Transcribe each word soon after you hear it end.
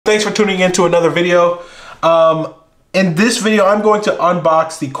Thanks for tuning in to another video. In this video, I'm going to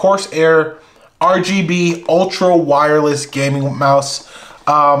unbox the Corsair RGB Ultra Wireless Gaming Mouse.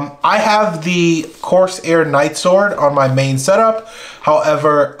 I have the Corsair Nightsword on my main setup.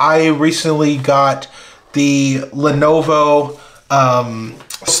 However, I recently got the Lenovo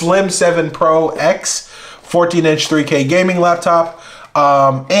Slim 7 Pro X 14-inch 3K gaming laptop.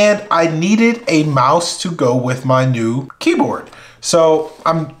 And I needed a mouse to go with my new keyboard. So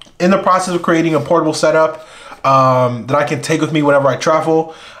I'm in the process of creating a portable setup that I can take with me whenever I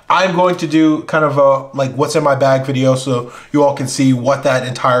travel. I'm going to do kind of a like what's in my bag video so you all can see what that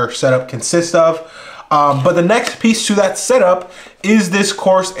entire setup consists of. But the next piece to that setup is this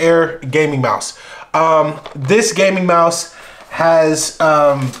Corsair gaming mouse. This gaming mouse has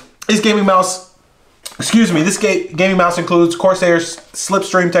this gaming mouse includes Corsair's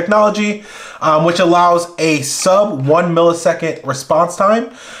Slipstream technology, which allows a sub 1 millisecond response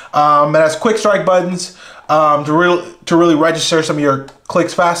time. It has quick strike buttons to really register some of your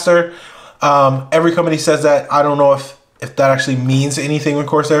clicks faster. Every company says that. I don't know if that actually means anything when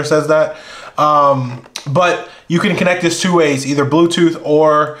Corsair says that. But you can connect this two ways, either Bluetooth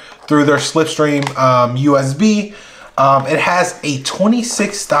or through their Slipstream USB. It has a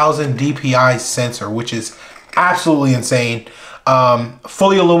 26,000 DPI sensor, which is absolutely insane.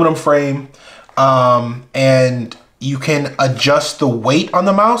 Fully aluminum frame, and you can adjust the weight on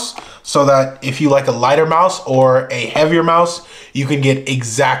the mouse so that if you like a lighter mouse or a heavier mouse, you can get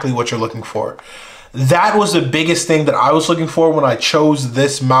exactly what you're looking for. That was the biggest thing that I was looking for when I chose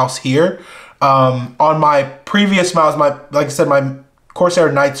this mouse here. On my previous mouse, like I said, my Corsair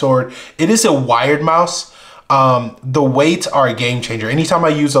Nightsword, it is a wired mouse. The weights are a game changer. Anytime I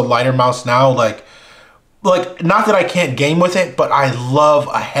use a lighter mouse now, like not that I can't game with it, but I love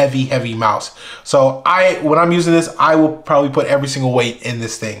a heavy mouse. So when I'm using this, I will probably put every single weight in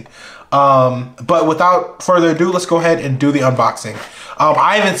this thing. But without further ado, let's go ahead and do the unboxing.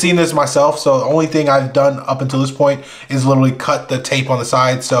 I haven't seen this myself, so the only thing I've done up until this point is literally cut the tape on the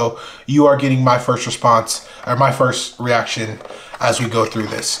side. So you are getting my first response, or my first reaction as we go through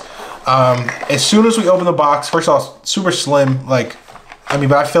this. As soon as we open the box, first of all, super slim, but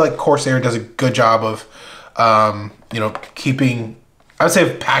I feel like Corsair does a good job of, you know, I would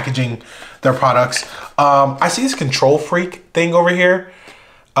say packaging their products. I see this Control Freak thing over here.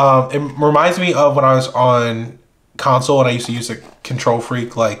 It reminds me of when I was on console and I used to use a Control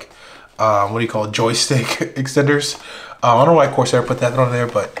Freak, what do you call it, joystick extenders. I don't know why Corsair put that on there,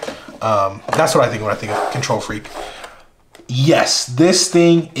 but that's what I think when I think of Control Freak. Yes, this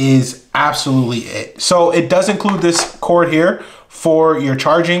thing is absolutely it. So it does include this cord here for your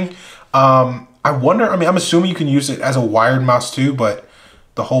charging. I wonder, I'm assuming you can use it as a wired mouse too, but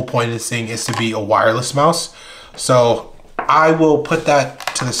the whole point of this thing is to be a wireless mouse. So I will put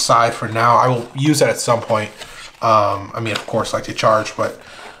that to the side for now. I will use that at some point. Of course, like to charge, but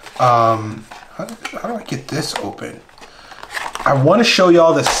how do I get this open? I want to show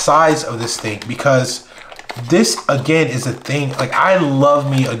y'all the size of this thing because this again is a thing. Like, I love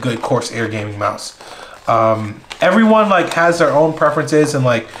me a good Corsair gaming mouse. Everyone has their own preferences, and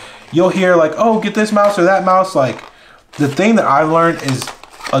you'll hear oh, get this mouse or that mouse. The thing that I've learned is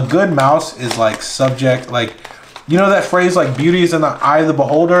a good mouse is subject, you know that phrase beauty is in the eye of the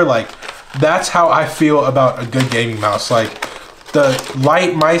beholder. That's how I feel about a good gaming mouse. The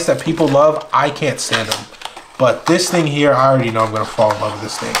light mice that people love, I can't stand them, but this thing here, I already know I'm gonna fall in love with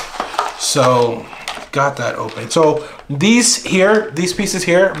this thing. So got that open. So these pieces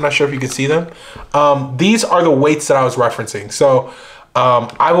here, I'm not sure if you can see them. These are the weights that I was referencing. So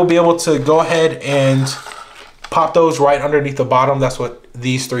I will be able to go ahead and pop those right underneath the bottom. That's what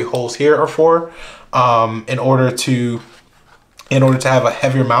these three holes here are for, in order to have a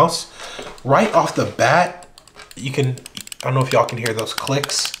heavier mouse. Right off the bat, you can, I don't know if y'all can hear those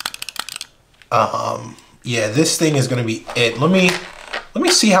clicks. Yeah, this thing is gonna be it. Let me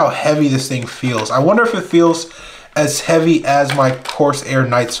see how heavy this thing feels. I wonder if it feels as heavy as my Corsair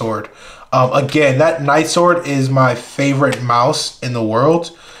Nightsword. Again, that Nightsword is my favorite mouse in the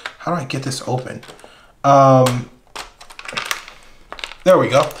world. How do I get this open? There we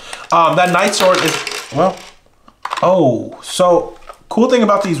go. That Nightsword is, well, oh, so cool thing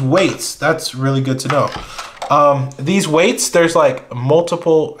about these weights, that's really good to know. These weights, there's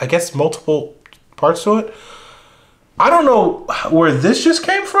multiple parts to it. I don't know where this just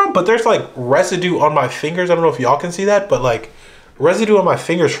came from, but there's residue on my fingers. I don't know if y'all can see that, but residue on my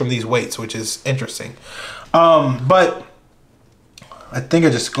fingers from these weights, which is interesting. But I think I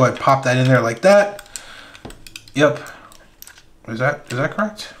just go ahead and pop that in there like that. Yep. Is that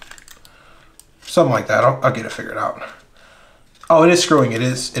correct? Something like that. I'll get it figured out. Oh, it is screwing. It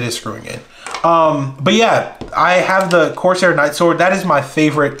is screwing in. But yeah, I have the Corsair Nightsword. That is my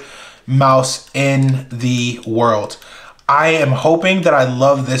favorite mouse in the world. I am hoping that I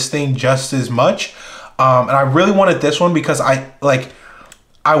love this thing just as much. And I really wanted this one because I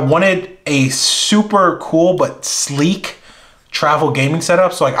wanted a super cool but sleek travel gaming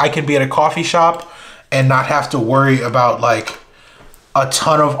setup. So like I can be at a coffee shop and not have to worry about like a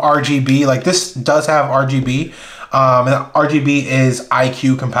ton of RGB. Like this does have RGB. And RGB is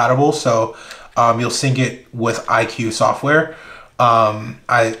IQ compatible. So you'll sync it with IQ software.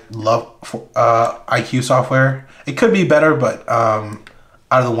 I love IQ software. It could be better, but out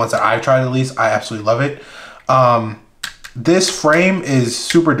of the ones that I've tried at least, I absolutely love it. This frame is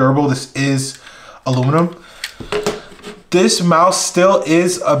super durable. This is aluminum. This mouse still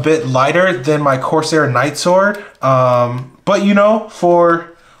is a bit lighter than my Corsair Nightsword. But you know,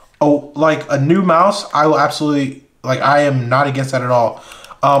 for like a new mouse, I will absolutely, like, I am not against that at all.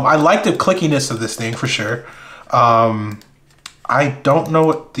 I like the clickiness of this thing for sure. I don't know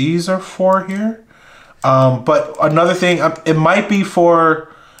what these are for here. But another thing, it might be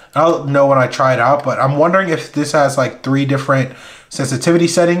for, I'll know when I try it out, but I'm wondering if this has like 3 different sensitivity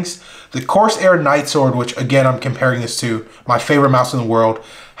settings. The Corsair Nightsword, which again, I'm comparing this to my favorite mouse in the world,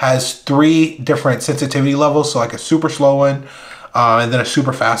 has 3 different sensitivity levels. So like a super slow one, and then a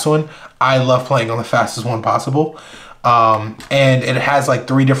super fast one. I love playing on the fastest one possible. And it has like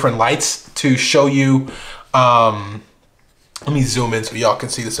 3 different lights to show you. Let me zoom in so y'all can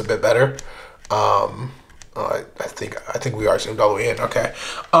see this a bit better. I think we are zoomed all the way in. Okay.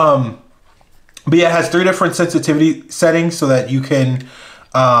 But yeah, it has 3 different sensitivity settings so that you can,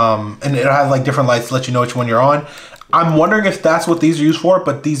 and it'll have like different lights to let you know which one you're on. I'm wondering if that's what these are used for,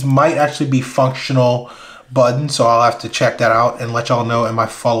 but these might actually be functional buttons. So I'll have to check that out and let y'all know in my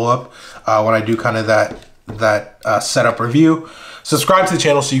follow-up when I do kind of that setup review. Subscribe to the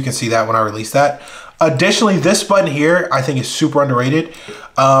channel so you can see that when I release that. Additionally, this button here, I think is super underrated.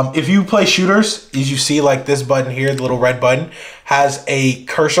 If you play shooters, as you see like this button here, the little red button, has a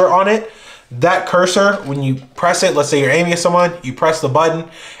cursor on it. That cursor, when you press it, let's say you're aiming at someone, you press the button,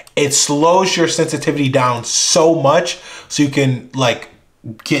 it slows your sensitivity down so much so you can like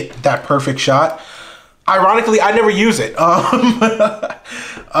get that perfect shot. Ironically, I never use it. But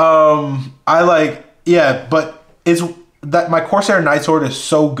it's that my Corsair Nightsword is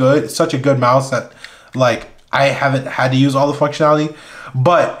so good. It's such a good mouse that like I haven't had to use all the functionality,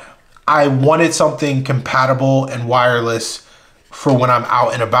 but I wanted something compatible and wireless for when I'm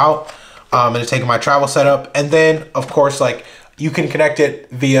out and about, and to take my travel setup. And then of course, like you can connect it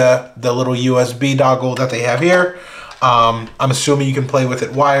via the little USB dongle that they have here. I'm assuming you can play with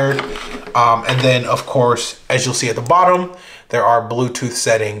it wired. And then of course, as you'll see at the bottom, there are Bluetooth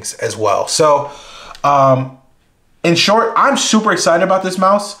settings as well. So, in short, I'm super excited about this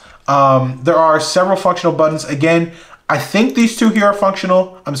mouse. There are several functional buttons. Again, I think these 2 here are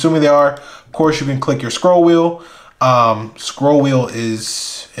functional. I'm assuming they are. Of course, you can click your scroll wheel. Scroll wheel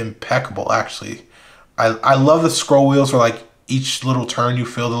is impeccable, actually. I love the scroll wheels where like each little turn you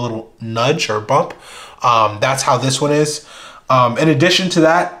feel the little nudge or bump. That's how this one is. In addition to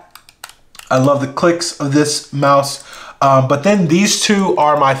that, I love the clicks of this mouse. But then these 2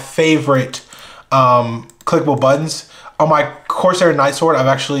 are my favorite clickable buttons. On my Corsair Nightsword, I've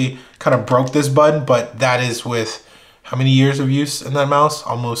actually kind of broke this button, but that is with how many years of use in that mouse?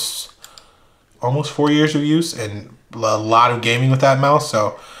 Almost 4 years of use and a lot of gaming with that mouse.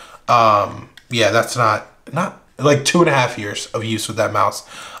 So yeah, that's not like 2.5 years of use with that mouse.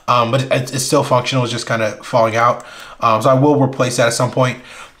 But it's still functional. It's just kind of falling out. So I will replace that at some point.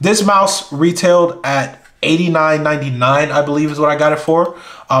 This mouse retailed at $89.99, I believe is what I got it for.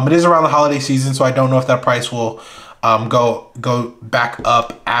 It is around the holiday season, so I don't know if that price will go back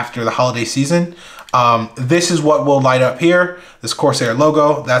up after the holiday season. This is what will light up here. This Corsair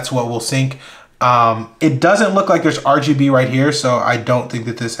logo, that's what will sync. It doesn't look like there's RGB right here, so I don't think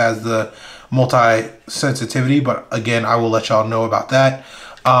that this has the multi-sensitivity, but again, I will let y'all know about that.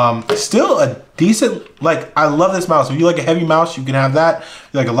 Still a decent, like, I love this mouse. If you like a heavy mouse, you can have that. If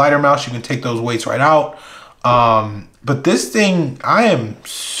you like a lighter mouse, you can take those weights right out. But this thing, I am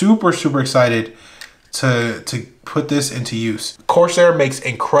super, super excited to put this into use. Corsair makes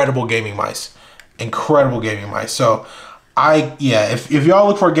incredible gaming mice. So if y'all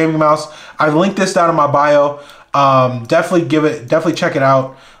look for a gaming mouse, I've linked this down in my bio. Definitely check it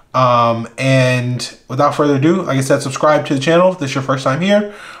out. And without further ado, like I said, subscribe to the channel if this is your first time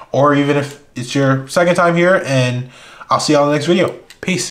here, or even if it's your second time here, and I'll see y'all in the next video. Peace.